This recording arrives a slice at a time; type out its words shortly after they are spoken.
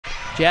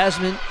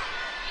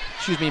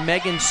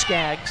Megan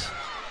Skaggs,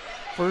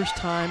 first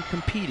time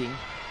competing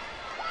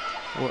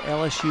for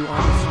LSU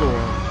on the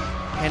floor.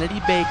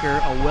 Kennedy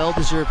Baker, a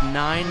well-deserved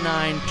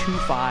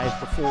 9.925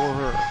 before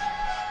her.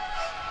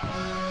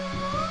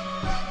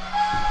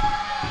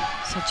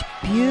 Such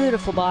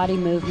beautiful body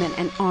movement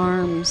and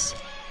arms.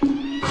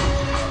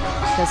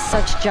 Does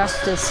such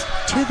justice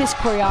to this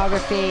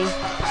choreography.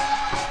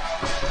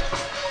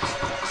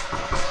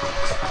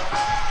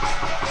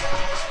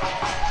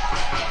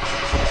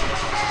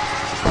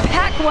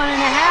 Back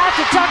 1.5,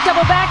 the tuck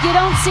double back. You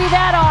don't see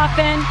that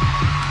often.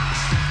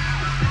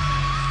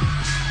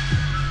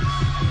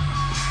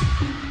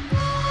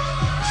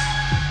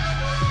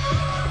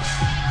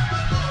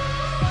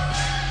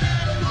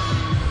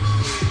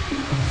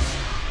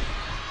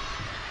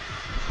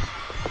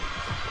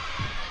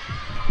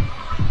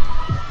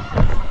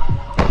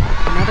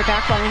 Another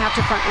back 1.5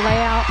 to front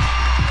layout.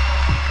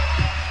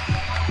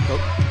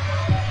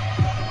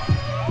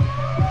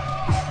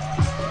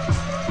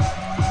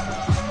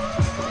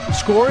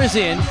 Score is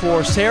in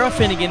for Sarah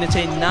Finnegan. It's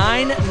a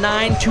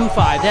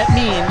 9.925. That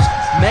means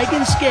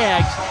Megan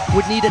Skaggs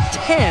would need a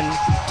 10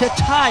 to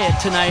tie it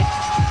tonight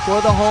for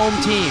the home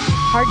team.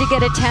 Hard to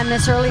get a 10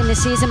 this early in the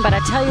season, but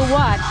I tell you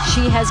what,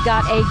 she has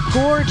got a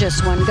gorgeous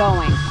one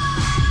going.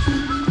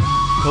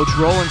 Coach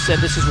Rowland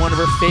said this is one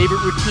of her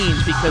favorite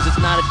routines because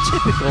it's not a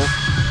typical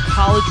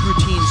college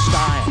routine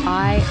style.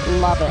 I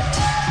love it.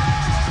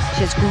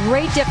 She has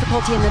great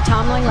difficulty in the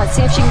tumbling. Let's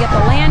see if she can get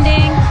the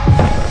landing.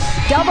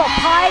 Double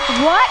pike.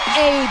 What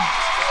a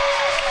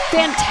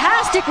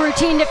fantastic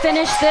routine to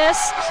finish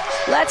this.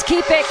 Let's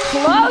keep it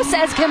close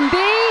as can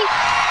be.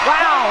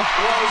 Wow.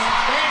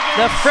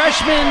 The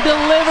freshman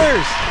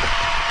delivers.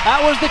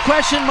 That was the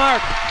question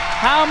mark.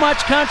 How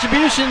much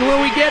contribution will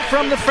we get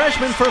from the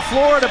freshman for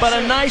Florida? But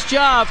a nice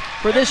job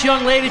for this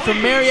young lady from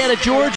Marietta, Georgia.